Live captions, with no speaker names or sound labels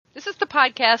This is the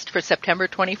podcast for September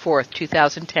 24th,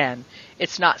 2010.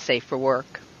 It's not safe for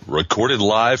work. Recorded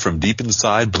live from deep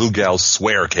inside Blue Gal's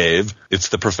swear cave, it's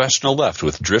The Professional Left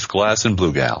with Driftglass and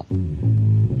Blue Gal.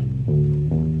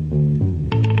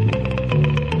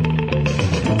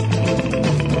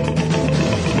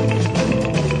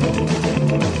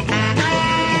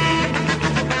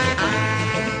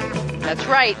 That's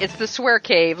right, it's the swear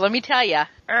cave, let me tell you.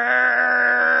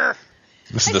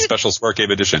 This is the special Swear Cave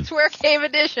edition. Swear Cave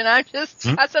edition. I'm just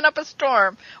cussing up a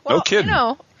storm. Well, no kidding.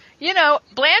 You know,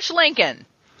 Blanche Lincoln.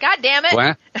 God damn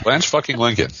it. Blanche fucking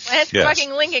Lincoln. Blanche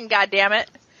fucking Lincoln, god damn it.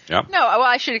 Yep. No, well,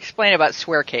 I should explain about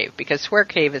Swear Cave, because Swear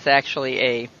Cave is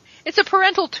actually it's a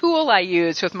parental tool I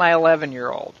use with my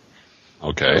 11-year-old.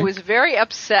 Okay. Who was very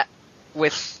upset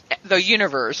with the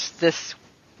universe this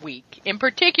week. In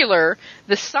particular,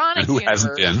 the Sonic who universe.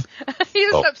 Hasn't been? He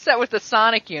was upset with the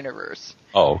Sonic universe.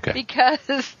 Oh, okay.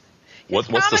 Because what's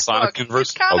the Sonic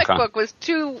universe? His comic book was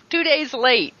two days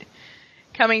late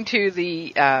coming to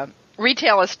the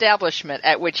retail establishment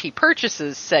at which he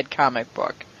purchases said comic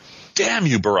book. Damn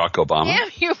you, Barack Obama.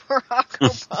 Damn you, Barack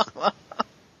Obama.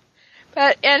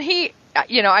 And he,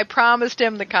 I promised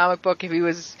him the comic book if he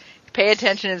was pay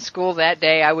attention in school that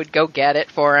day, I would go get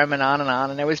it for him and on,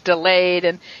 and it was delayed,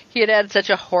 and he had such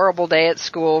a horrible day at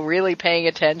school, really paying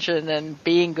attention and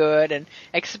being good and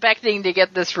expecting to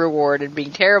get this reward and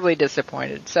being terribly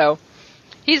disappointed. So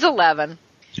he's 11.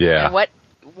 Yeah. And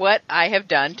what I have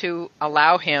done to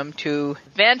allow him to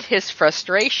vent his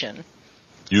frustration.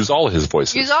 Use all of his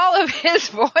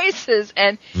voices.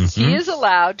 And he is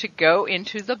allowed to go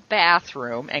into the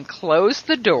bathroom and close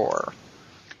the door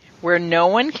where no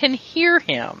one can hear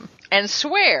him and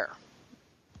swear.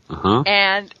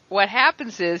 And what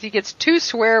happens is he gets 2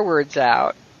 swear words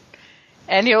out,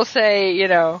 and he'll say,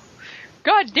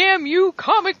 God damn you,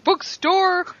 comic book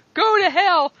store, go to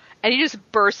hell. And he just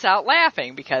bursts out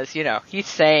laughing because,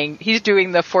 he's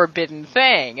doing the forbidden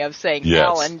thing of saying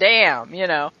hell and damn,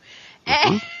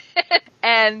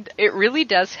 And it really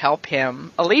does help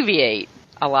him alleviate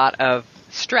a lot of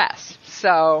stress.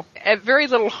 So, at very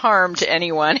little harm to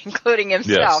anyone, including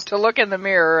himself, to look in the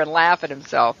mirror and laugh at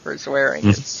himself for swearing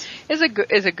is a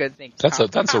good thing. That's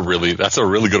a really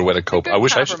good way to cope. I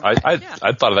wish I'd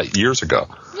thought of that years ago.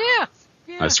 Yeah.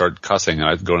 I started cussing and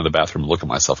I'd go into the bathroom and look at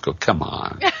myself and go, come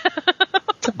on.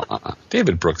 Come on.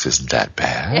 David Brooks isn't that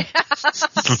bad.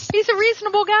 He's a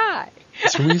reasonable guy.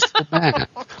 He's a reasonable man.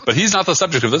 But he's not the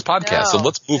subject of this podcast, so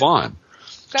let's move on.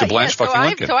 To Blanche fucking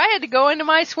Lincoln. So I had to go into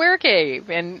my swear cave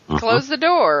and close the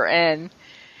door, and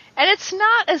it's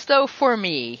not as though for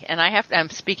me, and I'm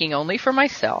speaking only for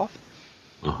myself.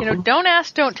 Don't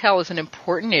ask, don't tell is an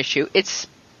important issue. It's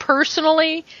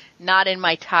personally not in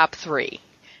my top 3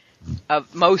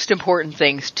 of most important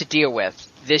things to deal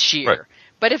with this year. Right.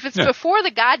 But if it's before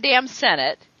the goddamn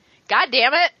Senate,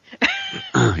 goddamn it,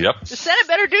 yep, the Senate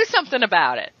better do something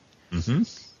about it.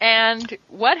 And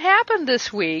what happened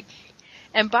this week?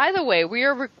 And by the way, we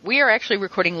are actually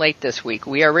recording late this week.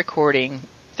 We are recording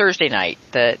Thursday night,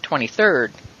 the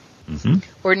 23rd.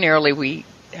 Ordinarily, we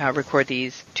record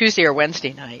these Tuesday or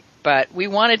Wednesday night, but we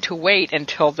wanted to wait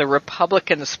until the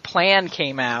Republicans' plan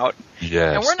came out.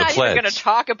 Yes, and we're not even going to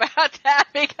talk about that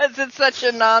because it's such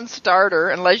a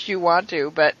non-starter, unless you want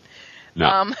to. But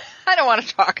no. I don't want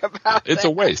to talk about it. It's a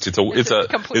waste. It's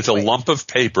a lump of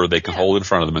paper they can hold in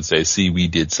front of them and say, see, we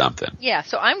did something. Yeah,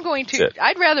 so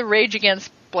I'd rather rage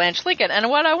against Blanche Lincoln. And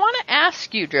what I want to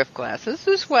ask you, Driftglass, this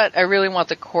is what I really want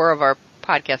the core of our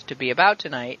podcast to be about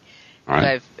tonight,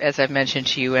 right, as I've mentioned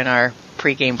to you in our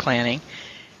pregame planning,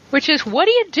 which is, what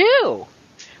do you do?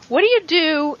 What do you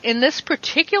do in this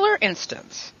particular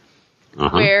instance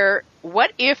where,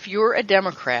 what if you're a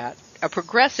Democrat, a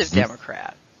progressive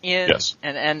Democrat, yes.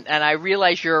 And I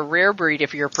realize you're a rare breed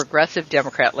if you're a progressive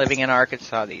Democrat living in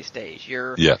Arkansas these days.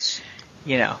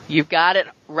 You've got it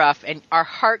rough, and our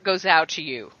heart goes out to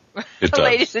you,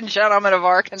 ladies and gentlemen of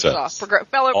Arkansas,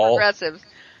 fellow progressives.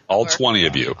 All 20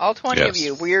 of you. All 20 of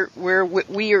you. We are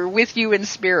with you in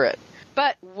spirit.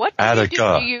 But what do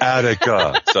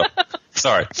Attica. So,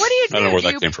 sorry. What do you do? I don't know where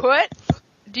that came from.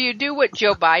 Do you do what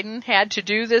Joe Biden had to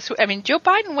do this? I mean, Joe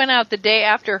Biden went out the day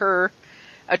after her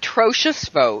atrocious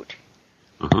vote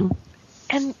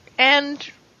and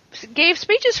gave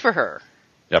speeches for her.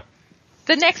 Yep.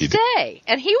 The next day.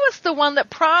 And he was the one that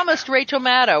promised Rachel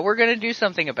Maddow, we're going to do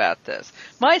something about this.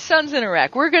 My son's in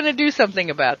Iraq. We're going to do something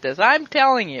about this. I'm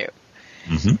telling you.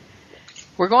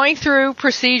 We're going through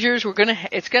procedures.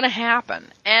 It's going to happen.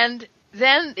 And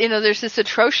then, there's this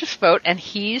atrocious vote, and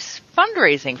he's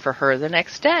fundraising for her the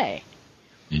next day.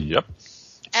 Yep.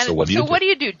 And so what do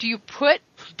you do? Do you put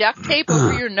duct tape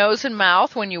over your nose and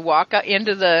mouth when you walk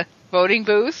into the voting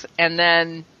booth and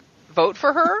then vote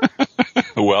for her?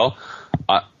 Well,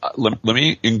 let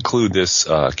me include this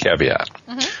caveat.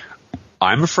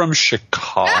 I'm from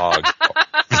Chicago.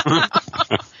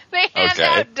 They hand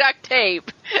out duct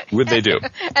tape. They do.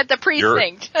 At the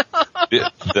precinct.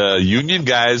 The union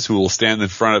guys who will stand in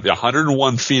front of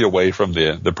 101 feet away from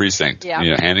the precinct,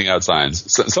 handing out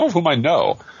signs, some of whom I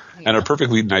know, and are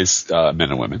perfectly nice men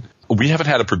and women. We haven't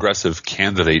had a progressive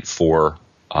candidate for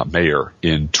mayor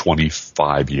in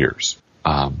 25 years.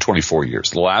 24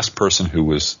 years. The last person who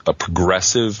was a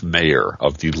progressive mayor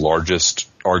of the largest,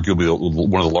 arguably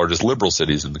one of the largest liberal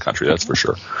cities in the country, that's for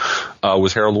sure,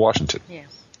 was Harold Washington.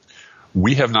 Yes.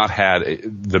 We have not had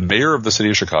the mayor of the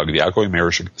city of Chicago, the outgoing mayor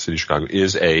of the city of Chicago,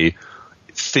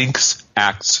 thinks,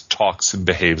 acts, talks, and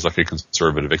behaves like a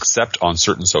conservative, except on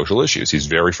certain social issues. He's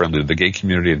very friendly to the gay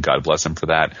community, and God bless him for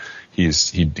that. He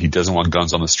doesn't want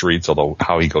guns on the streets, although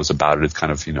how he goes about it is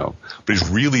kind of, but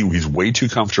he's way too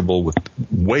comfortable,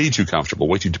 way too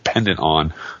dependent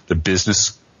on the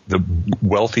business, the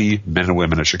wealthy men and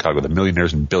women of Chicago, the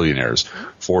millionaires and billionaires,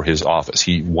 for his office.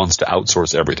 He wants to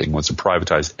outsource everything. He wants to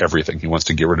privatize everything. He wants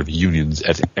to get rid of unions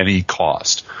at any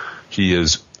cost. He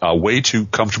is way too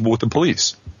comfortable with the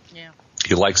police. Yeah.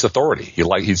 He likes authority.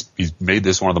 He's made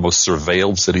this one of the most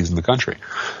surveilled cities in the country.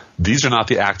 These are not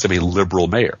the acts of a liberal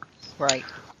mayor. Right.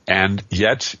 And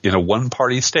yet, in a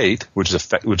one-party state, which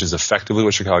is effectively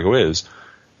what Chicago is,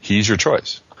 he's your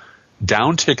choice.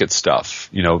 Down ticket stuff,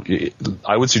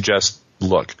 I would suggest,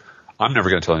 look, I'm never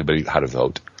going to tell anybody how to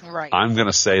vote. Right. I'm going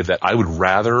to say that I would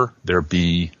rather there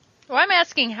be. Well, I'm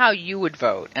asking how you would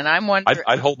vote, and I'm wondering.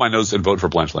 I'd hold my nose and vote for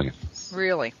Blanche Lincoln.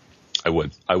 Really? I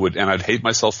would, and I'd hate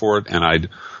myself for it, and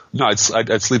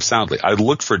I'd sleep soundly. I'd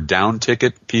look for down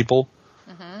ticket people.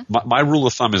 My rule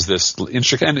of thumb is this, in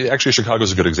Chicago, and actually Chicago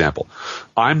is a good example.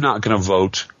 I'm not going to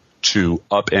vote to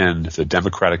upend the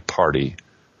Democratic Party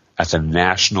at the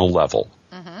national level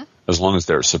as long as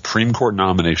there are Supreme Court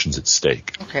nominations at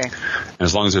stake. Okay. And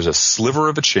as long as there's a sliver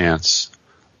of a chance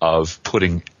of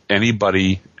putting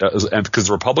anybody and because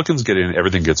the Republicans get in,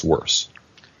 everything gets worse.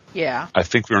 Yeah. I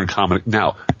think we're in common.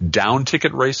 Now, down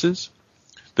ticket races,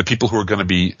 the people who are going to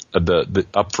be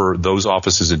up for those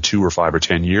offices in 2 or 5 or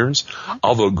 10 years,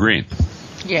 I'll vote green.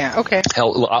 Yeah, okay.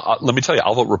 Hell, let me tell you,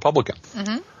 I'll vote Republican.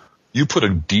 You put a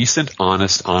decent,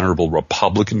 honest, honorable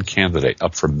Republican candidate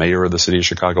up for mayor of the city of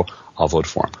Chicago, I'll vote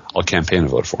for him. I'll campaign and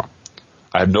vote for him.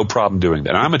 I have no problem doing that.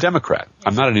 And I'm a Democrat.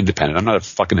 I'm not an independent. I'm not a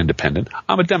fucking independent.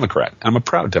 I'm a Democrat. I'm a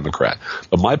proud Democrat.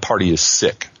 But my party is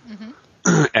sick.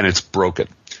 And it's broken.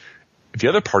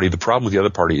 The problem with the other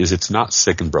party is it's not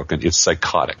sick and broken. It's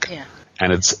psychotic. Yeah.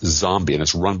 And it's zombie, and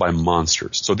it's run by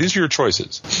monsters. So these are your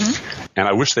choices. And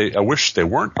I wish they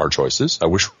weren't our choices. I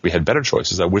wish we had better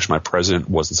choices. I wish my president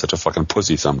wasn't such a fucking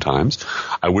pussy sometimes.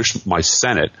 I wish my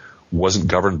Senate wasn't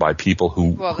governed by people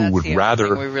who would rather.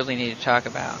 Thing we really need to talk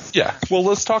about. Yeah. Well,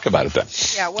 let's talk about it then.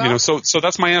 Yeah. Well, so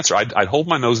that's my answer. I'd hold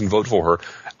my nose and vote for her.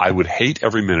 I would hate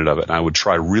every minute of it, and I would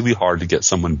try really hard to get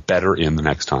someone better in the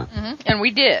next time. And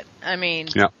we did. I mean,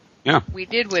 yeah, we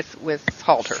did with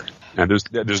Halter. And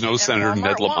there's no Senator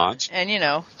Ned Lamont. And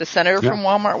the senator from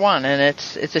Walmart won, and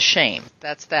it's a shame.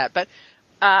 That's that. But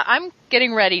I'm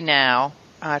getting ready now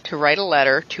to write a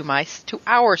letter to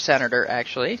our senator,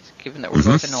 actually, given that we're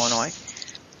both in Illinois,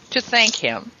 to thank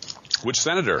him. Which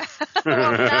senator?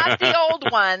 Well, not the old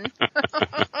one.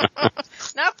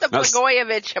 Not the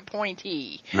Blagojevich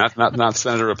appointee. Not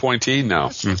Senator appointee, no.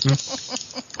 To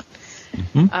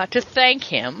thank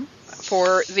him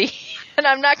for and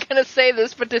I'm not going to say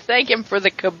this, but to thank him for the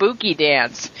kabuki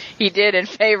dance he did in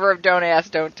favor of Don't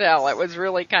Ask, Don't Tell. It was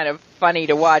really kind of funny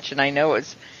to watch, and I know it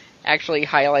was actually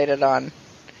highlighted on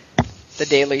The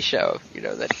Daily Show.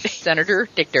 That Senator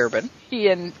Dick Durbin, he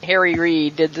and Harry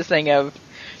Reid did the thing of,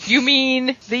 you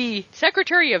mean the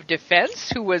Secretary of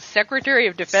Defense, who was Secretary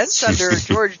of Defense under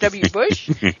George W. Bush,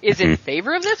 is in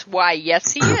favor of this? Why,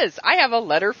 yes, he is. I have a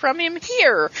letter from him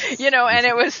here. And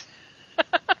it was...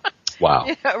 Wow.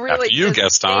 Really, after you,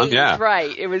 Gaston, yeah.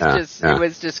 Right. It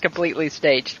was just completely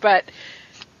staged. But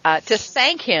to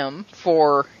thank him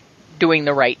for doing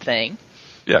the right thing.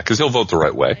 Yeah, because he'll vote the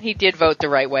right way. And he did vote the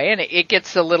right way, and it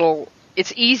gets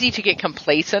it's easy to get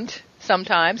complacent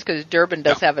sometimes, because Durbin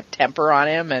does have a temper on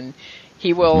him, and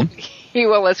he will,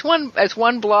 as one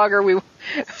blogger we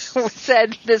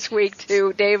said this week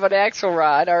to David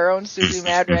Axelrod, our own Susie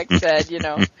Madrick said,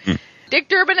 Dick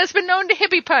Durbin has been known to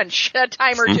hippie punch a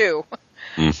time or two.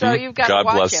 So you've got to watch him.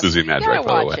 God bless Susie Madrick,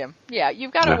 by the way. Him. Yeah,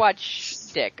 you've got to watch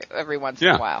Dick every once in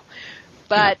a while.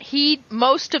 But he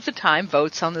most of the time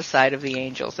votes on the side of the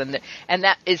angels, and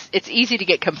that is, it's easy to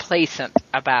get complacent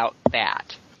about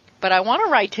that. But I want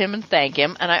to write to him and thank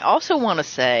him, and I also want to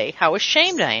say how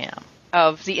ashamed I am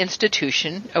of the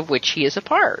institution of which he is a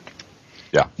part.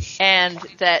 Yeah. And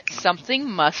that something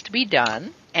must be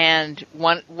done, and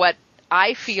what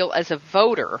I feel as a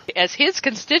voter, as his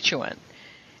constituent,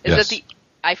 is that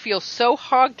I feel so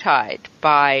hogtied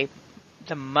by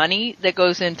the money that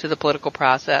goes into the political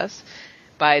process,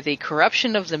 by the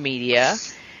corruption of the media,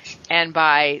 and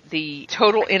by the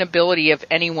total inability of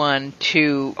anyone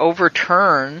to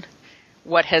overturn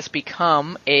what has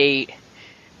become a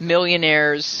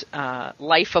millionaire's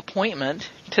life appointment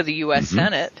to the U.S.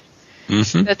 Senate,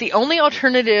 that the only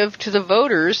alternative to the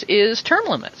voters is term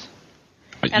limits.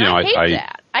 And I hate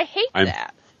that. I hate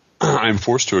that. I'm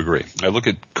forced to agree. I look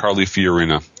at Carly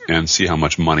Fiorina and see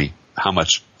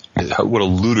what a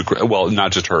ludicrous, well,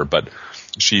 not just her, but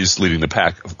she's leading the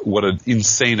pack. What an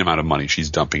insane amount of money she's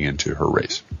dumping into her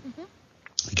race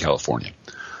in California.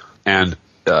 And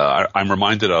I'm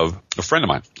reminded of a friend of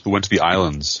mine who went to the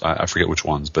islands. I forget which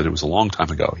ones, but it was a long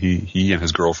time ago. He and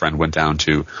his girlfriend went down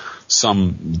to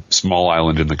some small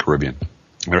island in the Caribbean.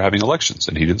 They were having elections,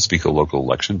 and he didn't speak a local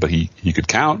election, but he could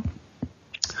count.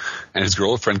 And his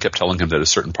girlfriend kept telling him that a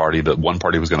certain party, that one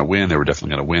party was going to win, they were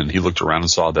definitely going to win. He looked around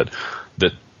and saw that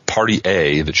Party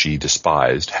A, that she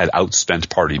despised, had outspent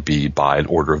Party B by an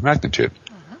order of magnitude.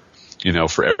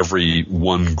 For every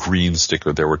one green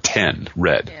sticker, there were 10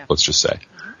 red, let's just say.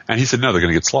 And he said, no, they're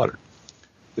going to get slaughtered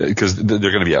because they're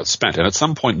going to be outspent. And at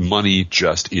some point, money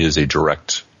just is a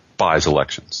direct buys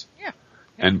elections.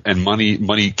 And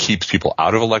money keeps people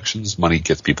out of elections. Money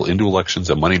gets people into elections,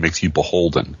 and money makes you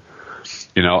beholden.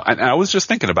 And I was just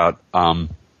thinking about, in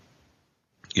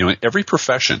every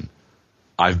profession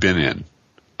I've been in,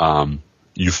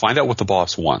 you find out what the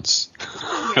boss wants.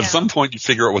 At some point, you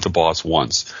figure out what the boss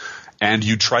wants, and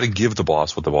you try to give the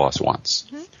boss what the boss wants.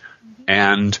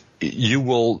 And you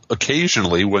will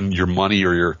occasionally, when your money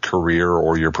or your career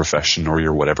or your profession or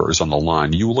your whatever is on the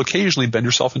line, you will occasionally bend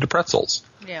yourself into pretzels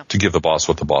to give the boss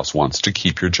what the boss wants to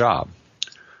keep your job.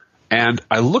 And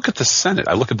I look at the Senate,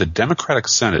 I look at the Democratic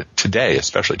Senate today,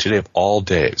 especially today of all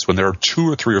days, when there are 2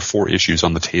 or 3 or 4 issues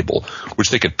on the table which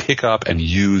they could pick up and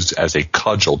use as a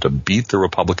cudgel to beat the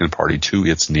Republican Party to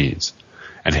its knees.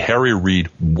 And Harry Reid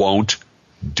won't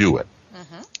do it.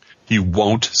 He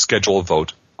won't schedule a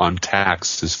vote on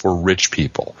taxes for rich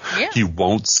people. He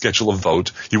won't schedule a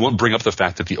vote. He won't bring up the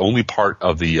fact that the only part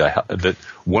of that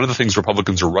one of the things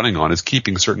Republicans are running on is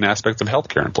keeping certain aspects of health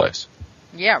care in place.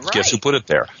 Guess who put it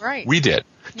there? We did.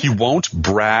 He won't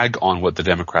brag on what the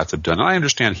Democrats have done. And I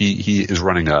understand he is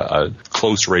running a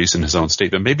close race in his own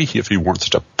state, but maybe if he weren't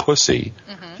such a pussy,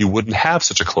 he wouldn't have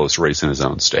such a close race in his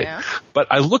own state. But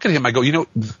I look at him, I go,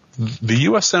 the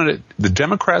U.S. Senate, the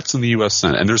Democrats in the U.S.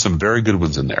 Senate, and there's some very good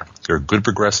ones in there. There are good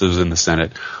progressives in the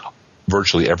Senate.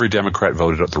 Virtually every Democrat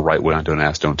voted the right way on Don't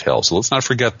Ask, Don't Tell. So let's not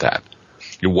forget that.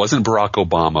 It wasn't Barack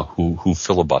Obama who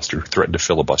threatened to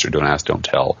filibuster Don't Ask, Don't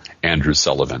Tell Andrew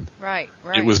Sullivan. Right.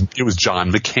 It was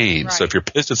John McCain. Right. So if you're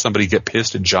pissed at somebody, get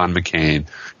pissed at John McCain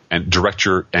and direct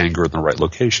your anger in the right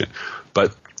location.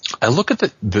 But I look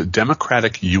at the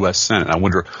Democratic U.S. Senate, and I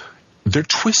wonder, they're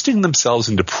twisting themselves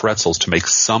into pretzels to make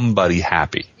somebody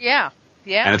happy.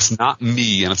 And it's not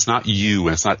me, and it's not you,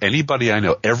 and it's not anybody I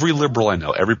know. Every liberal I know,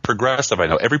 every progressive I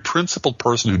know, every principled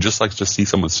person who just likes to see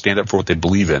someone stand up for what they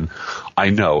believe in,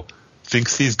 I know,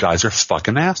 thinks these guys are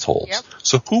fucking assholes.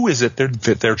 So who is it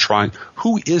that they're trying?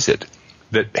 Who is it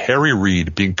that Harry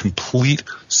Reid, being complete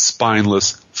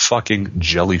spineless fucking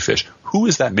jellyfish, who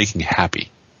is that making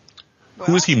happy?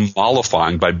 Who is he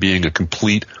mollifying by being a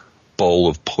complete bowl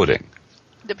of pudding?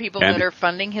 The people that are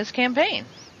funding his campaign.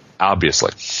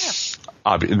 Obviously.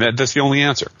 That's the only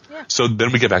answer. So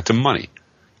then we get back to money.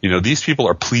 These people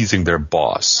are pleasing their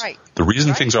boss. The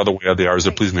reason things are the way they are is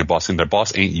they're pleasing their boss, and their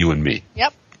boss ain't you and me.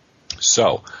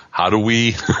 So how do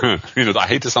we, I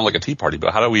hate to sound like a Tea Party,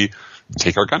 but how do we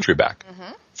take our country back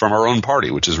from our own party,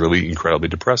 which is really incredibly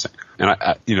depressing?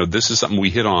 And this is something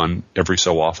we hit on every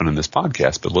so often in this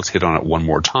podcast, but let's hit on it one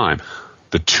more time.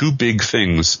 The 2 big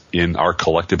things in our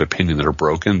collective opinion that are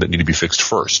broken that need to be fixed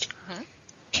first.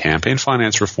 Campaign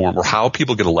finance reform, or how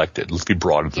people get elected. Let's be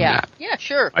broader than that. Yeah,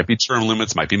 sure. Might be term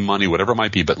limits, might be money, whatever it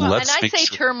might be, but let's make sure. And I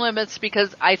say term limits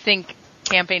because I think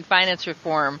campaign finance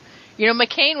reform,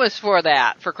 McCain was for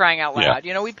that, for crying out loud.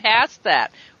 We passed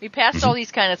that. We passed all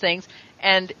these kind of things,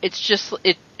 and it's just,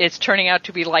 it's turning out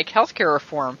to be like healthcare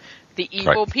reform. The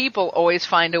evil people always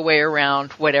find a way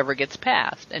around whatever gets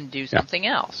passed and do something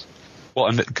else. Well,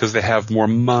 and because they have more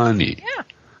money.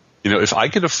 If I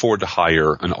could afford to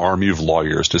hire an army of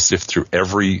lawyers to sift through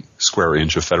every square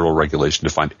inch of federal regulation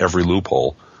to find every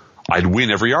loophole, I'd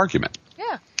win every argument.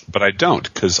 Yeah. But I don't,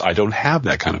 because I don't have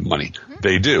that kind of money. Mm-hmm.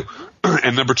 They do.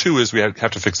 And number two is we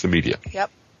have to fix the media. Yep.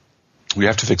 We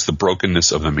have to fix the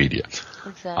brokenness of the media.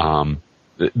 Exactly.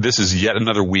 This is yet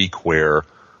another week where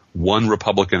one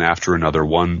Republican after another,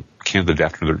 one candidate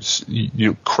after another,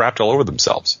 crapped all over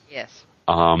themselves. Yes.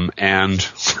 And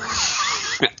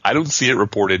I don't see it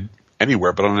reported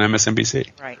anywhere but on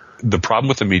MSNBC. Right. The problem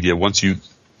with the media, once you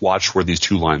watch where these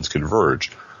two lines converge,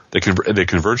 they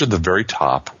converge at the very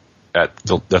top at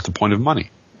the point of money.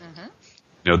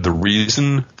 Mm-hmm. The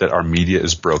reason that our media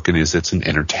is broken is it's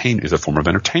is a form of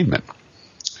entertainment.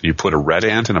 You put a red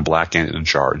ant and a black ant in a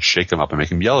jar and shake them up and make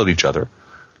them yell at each other.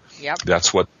 Yep.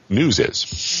 That's what news is.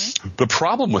 Mm-hmm. The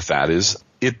problem with that is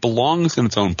it belongs in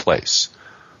its own place.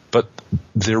 But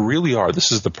there really are,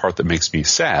 this is the part that makes me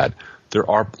sad, there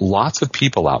are lots of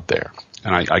people out there,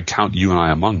 and I count you and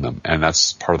I among them, and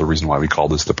that's part of the reason why we call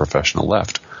this the professional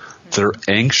left. Mm-hmm. They're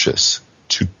anxious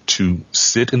to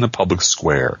sit in the public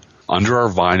square under our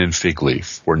vine and fig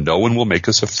leaf where no one will make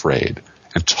us afraid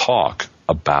and talk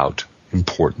about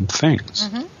important things.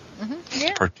 Mm-hmm.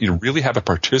 Mm-hmm. Yeah. Really have a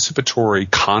participatory,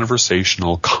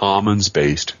 conversational,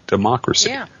 commons-based democracy.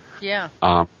 Yeah.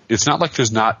 Yeah. It's not like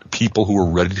there's not people who are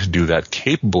ready to do that,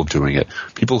 capable of doing it,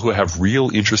 people who have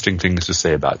real interesting things to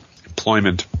say about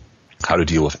employment, how to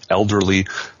deal with elderly,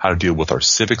 how to deal with our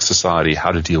civic society,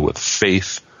 how to deal with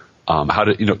faith,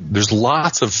 there's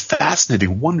lots of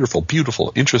fascinating, wonderful,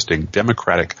 beautiful, interesting,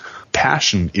 democratic,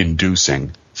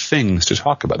 passion-inducing things to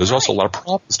talk about. There's also a lot of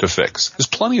problems to fix. There's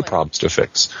plenty of problems to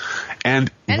fix.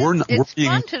 And it's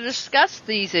fun to discuss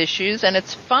these issues, and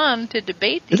it's fun to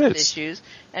debate these issues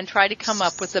and try to come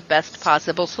up with the best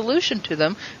possible solution to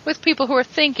them with people who are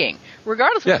thinking,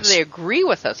 regardless of whether they agree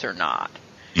with us or not.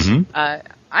 Mm-hmm.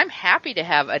 I'm happy to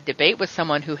have a debate with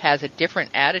someone who has a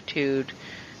different attitude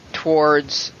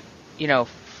towards,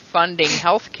 funding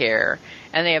health care,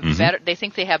 and they have they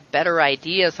think they have better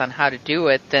ideas on how to do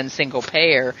it than single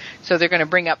payer, so they're going to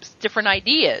bring up different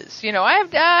ideas. I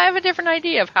have a different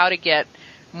idea of how to get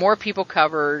more people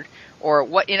covered, or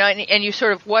what, and you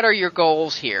sort of, what are your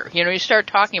goals here? You start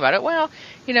talking about it. Well,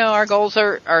 our goals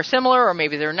are similar, or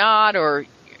maybe they're not, or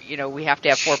we have to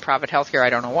have for-profit health care.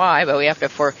 I don't know why, but we have to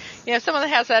have someone that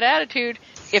has that attitude,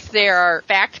 if they are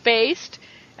fact-based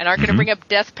and aren't going to bring up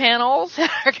death panels,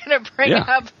 are going to bring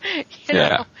up,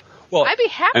 Well, I'd be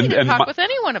happy to talk with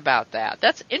anyone about that.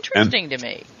 That's interesting to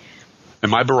me.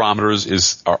 And my barometers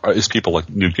is people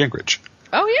like Newt Gingrich.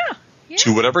 Oh, yeah.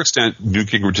 To whatever extent Newt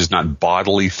Gingrich is not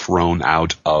bodily thrown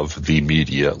out of the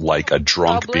media like a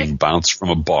drunk being bounced from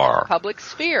a bar. Public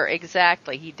sphere,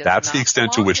 exactly. That's the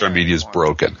extent to which our media is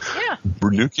broken. Yeah.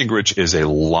 Newt Gingrich is a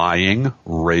lying,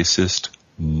 racist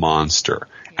monster.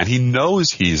 And he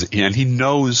knows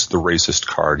the racist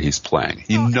card he's playing.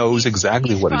 He knows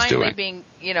exactly what he's doing. Being,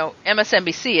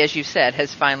 MSNBC, as you said,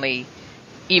 has finally,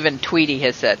 even Tweety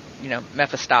has said,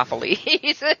 Mephistopheles.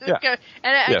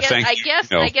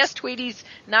 I guess Tweety's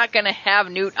not going to have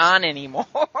Newt on anymore.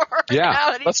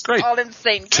 Yeah, that's great.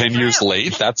 10 years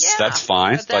late, that's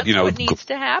fine. But what needs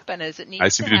to happen is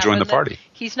nice of you to join the party.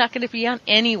 He's not going to be on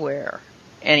anywhere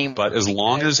anymore. But as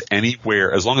long as any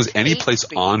place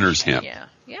honors him,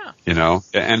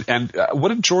 and what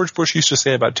did George Bush used to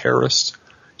say about terrorists?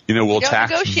 We'll attack.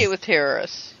 Negotiate with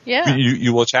terrorists. Yeah.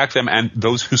 You will attack them and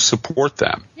those who support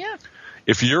them. Yeah.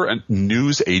 If you're a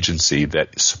news agency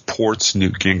that supports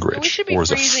Newt Gingrich or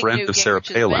is a friend of Sarah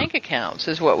Palin, bank accounts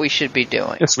is what we should be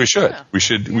doing. Yes, we should. Yeah.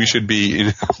 We should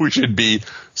be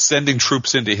sending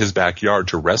troops into his backyard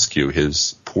to rescue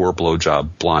his poor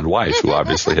blowjob blonde wife, who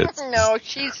obviously has. No,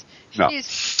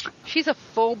 she's a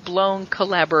full-blown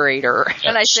collaborator,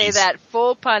 and I say that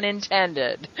full pun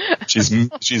intended. She's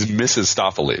Mrs.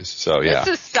 Stopheles, so yeah.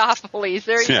 Mrs. Stopheles,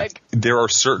 there you go. There are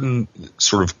certain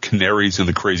sort of canaries in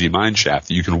the crazy mine shaft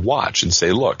that you can watch and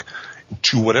say, look,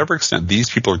 to whatever extent these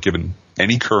people are given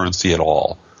any currency at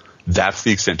all, that's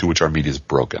the extent to which our media is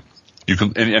broken. You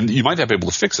can, and you might not be able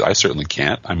to fix it. I certainly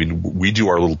can't. I mean, we do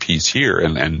our little piece here,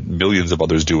 and millions of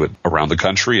others do it around the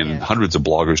country, and hundreds of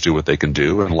bloggers do what they can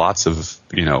do, and lots of,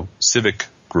 civic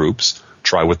groups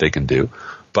try what they can do.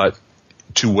 But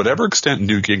to whatever extent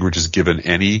Newt Gingrich is given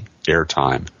any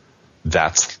airtime,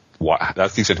 that's the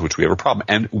extent to which we have a problem.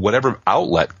 And whatever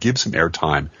outlet gives him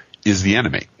airtime is the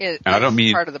enemy. And I don't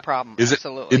mean part of the problem.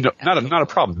 Absolutely. Not a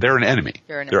problem. They're an enemy.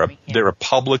 They're a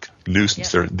public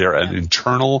nuisance. Yeah. They're an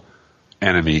internal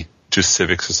enemy to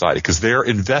civic society because they're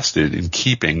invested in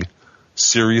keeping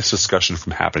serious discussion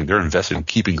from happening. They're invested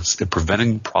in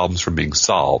preventing problems from being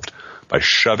solved by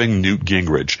shoving Newt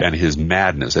Gingrich and his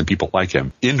madness and people like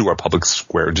him into our public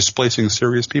square, displacing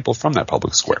serious people from that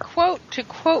public square. To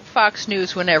quote Fox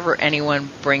News whenever anyone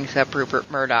brings up Rupert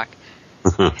Murdoch,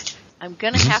 I'm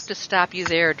going to have to stop you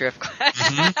there,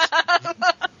 Driftglass.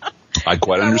 I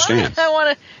quite understand. I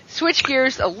want to switch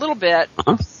gears a little bit.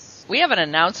 We have an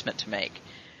announcement to make.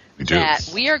 We do.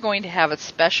 That we are going to have a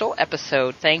special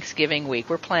episode Thanksgiving week.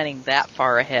 We're planning that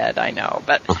far ahead, I know.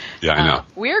 But yeah, I know.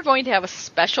 We are going to have a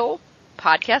special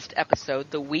podcast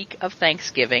episode the week of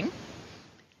Thanksgiving.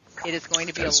 It is going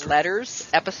to be letters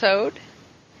episode.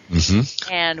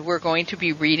 Mm-hmm. And we're going to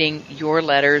be reading your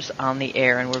letters on the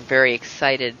air, and we're very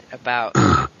excited about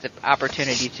the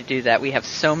opportunity to do that. We have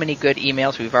so many good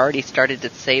emails. We've already started to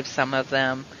save some of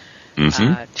them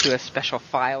to a special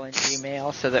file in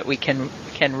Gmail so that we can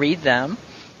read them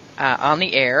on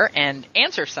the air and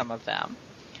answer some of them.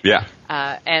 Yeah.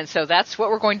 And so that's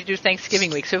what we're going to do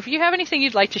Thanksgiving week. So if you have anything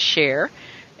you'd like to share,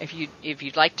 if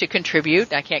you'd like to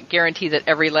contribute, I can't guarantee that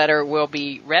every letter will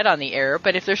be read on the air,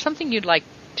 but if there's something you'd like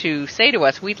to say to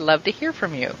us, we'd love to hear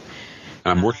from you.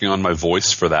 I'm working on my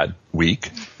voice for that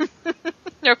week.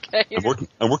 Okay.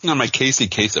 I'm working on my Casey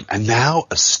Kasem. And now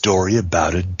a story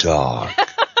about a dog.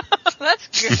 That's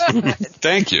good.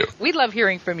 Thank you. We love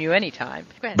hearing from you anytime.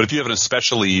 Go ahead. But if you have an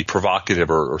especially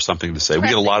provocative or something to say, we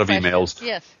get a lot of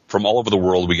emails from all over the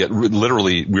world. We get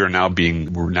literally we're now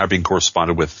being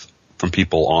corresponded with from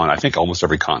people on I think almost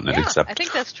every continent except I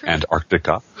think that's true.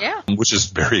 Antarctica. Yeah. Which is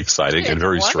very exciting and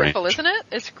very strange. Wonderful, isn't it?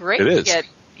 It's great to get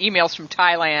emails from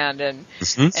Thailand and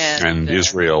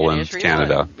Israel and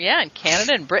Canada. And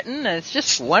Canada and Britain, and it's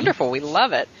just wonderful. We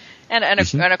love it. And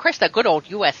of course the good old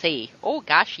USA. Oh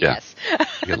gosh, yes.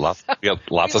 We get lots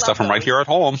of stuff from right here at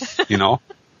home, you know.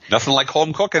 Nothing like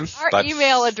home cooking. Our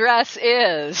email address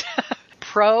is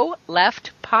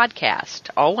proleftpodcast,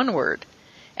 all one word,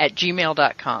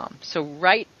 @gmail.com. So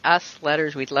write us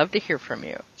letters. We'd love to hear from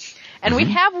you. And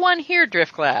we have one here,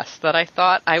 Driftglass, that I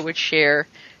thought I would share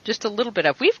just a little bit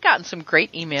of. We've gotten some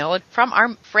great email from our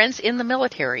friends in the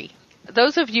military.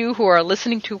 Those of you who are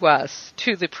listening to us,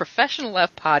 to the Professional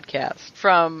Left podcast,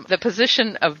 from the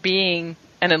position of being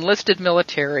an enlisted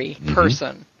military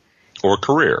person. Or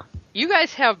career. You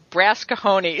guys have brass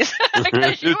cojones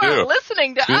because you are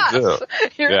listening to us.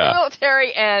 You're in the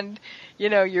military and, you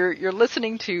know, you're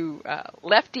listening to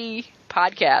lefty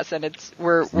podcasts, and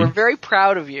we're very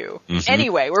proud of you.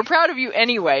 Anyway, we're proud of you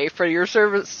anyway for your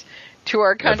service to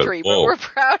our country, but we're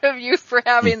proud of you for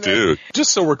having this. Dude,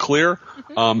 just so we're clear,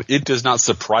 it does not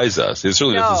surprise us. It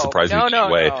certainly doesn't surprise me in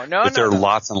any way that there are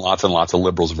lots and lots and lots of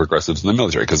liberals and progressives in the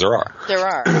military, because there are. There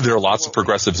are. There are lots of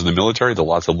progressives in the military. There are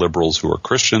lots of liberals who are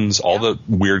Christians. All the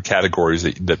weird categories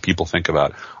that people think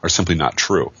about are simply not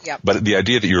true. Yep. But the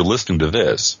idea that you're listening to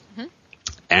this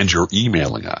and you're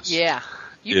emailing us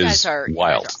you guys are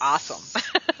awesome.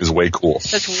 Is way cool.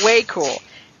 That's way cool.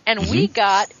 And we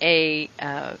got a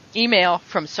email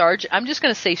from I'm just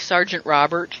going to say Sergeant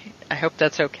Robert. I hope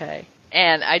that's okay.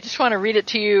 And I just want to read it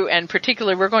to you, and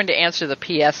particularly we're going to answer the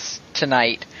PS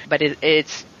tonight, but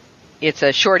it's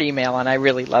a short email, and I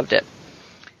really loved it.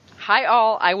 Hi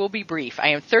all, I will be brief. I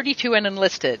am 32 and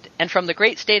enlisted, and from the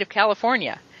great state of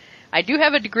California. I do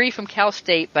have a degree from Cal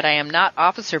State, but I am not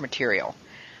officer material.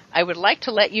 I would like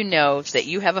to let you know that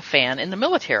you have a fan in the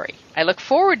military. I look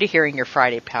forward to hearing your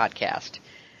Friday podcast.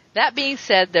 That being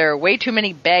said, there are way too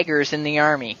many baggers in the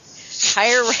Army.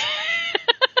 I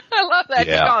love that.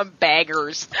 You call them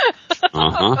baggers.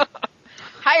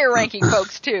 Higher ranking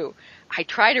folks, too. I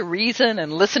try to reason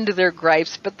and listen to their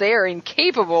gripes, but they are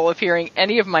incapable of hearing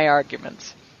any of my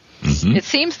arguments. It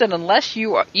seems that unless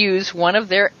you use one of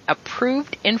their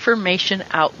approved information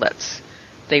outlets,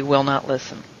 they will not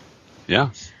listen. Yeah.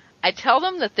 I tell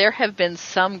them that there have been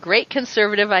some great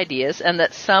conservative ideas and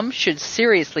that some should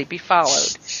seriously be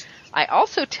followed. I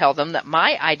also tell them that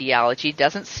my ideology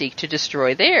doesn't seek to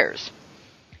destroy theirs.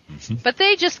 But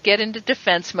they just get into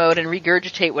defense mode and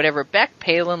regurgitate whatever Beck,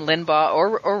 Palin, Limbaugh,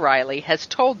 or O'Reilly has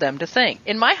told them to think.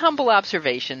 In my humble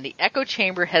observation, the echo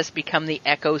chamber has become the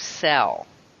echo cell.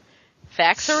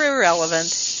 Facts are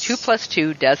irrelevant. 2 +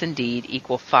 2 does indeed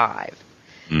equal 5.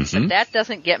 But that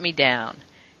doesn't get me down.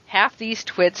 Half these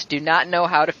twits do not know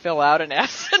how to fill out an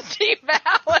absentee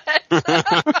ballot.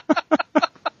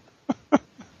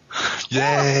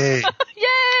 Yay!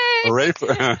 Yay! Hooray for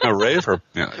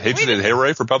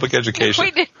public education.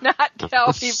 We did not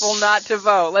tell people not to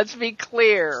vote. Let's be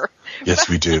clear. Yes,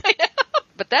 we do.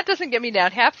 But that doesn't get me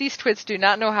down. Half these twits do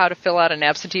not know how to fill out an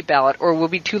absentee ballot or will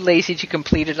be too lazy to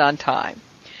complete it on time.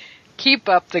 Keep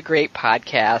up the great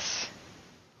podcasts.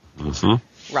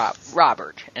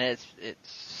 Robert, and it's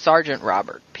Sergeant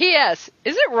Robert. P.S.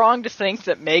 Is it wrong to think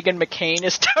that Meghan McCain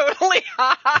is totally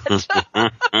hot?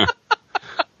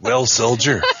 Well,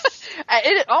 soldier.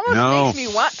 It almost makes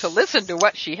me want to listen to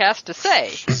what she has to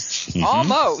say.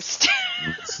 Almost.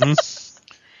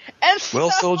 And so, well,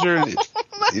 soldier.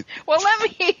 Well,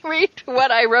 let me read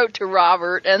what I wrote to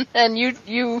Robert, and then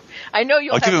you. I know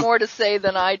you'll have more to say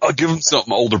than I do. I'll give him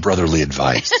some older brotherly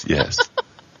advice. Yes.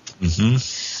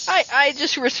 I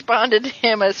just responded to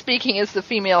him as speaking as the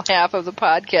female half of the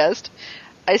podcast.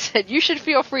 I said, you should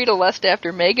feel free to lust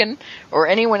after Meghan or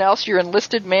anyone else your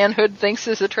enlisted manhood thinks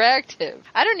is attractive.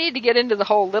 I don't need to get into the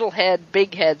whole little head,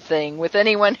 big head thing with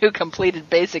anyone who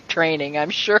completed basic training, I'm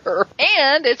sure.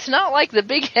 And it's not like the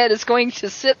big head is going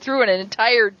to sit through an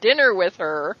entire dinner with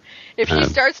her if she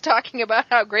starts talking about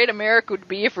how great America would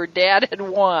be if her dad had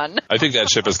won. I think that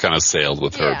ship has kind of sailed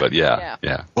with her, but yeah.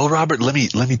 Well, Robert, let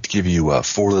me give you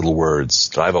 4 little words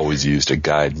that I've always used to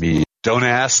guide me. Don't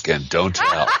ask and don't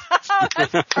tell.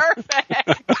 That's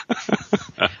perfect.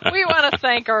 We want to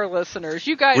thank our listeners.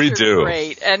 You guys are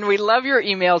great, and we love your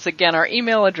emails. Again, our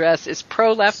email address is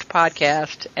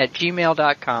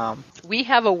proleftpodcast@gmail.com. We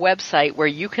have a website where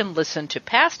you can listen to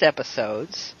past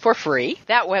episodes for free.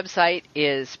 That website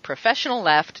is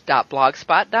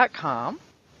professionalleft.blogspot.com.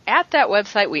 At that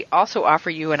website, we also offer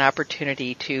you an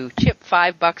opportunity to chip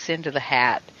 $5 into the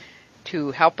hat to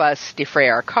help us defray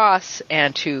our costs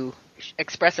and to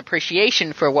express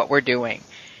appreciation for what we're doing.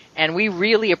 And we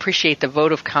really appreciate the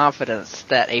vote of confidence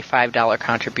that a $5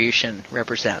 contribution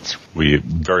represents. We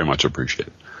very much appreciate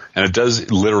it. And it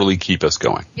does literally keep us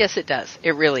going. Yes, it does.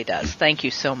 It really does. Thank you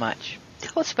so much.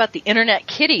 Tell us about the Internet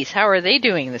Kitties. How are they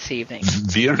doing this evening?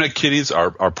 The Internet Kitties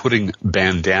are putting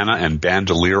bandana and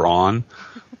bandolier on.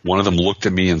 One of them looked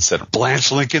at me and said,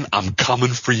 Blanche Lincoln, I'm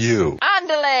coming for you.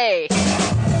 Andale!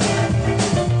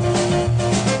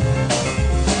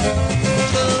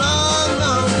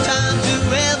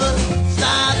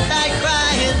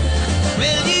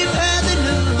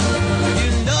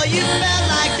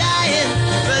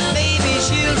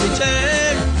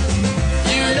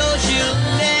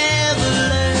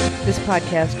 This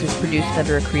podcast is produced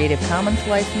under a Creative Commons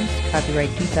license,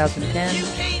 copyright 2010,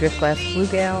 Driftglass Blue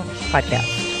Gal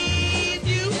Podcast.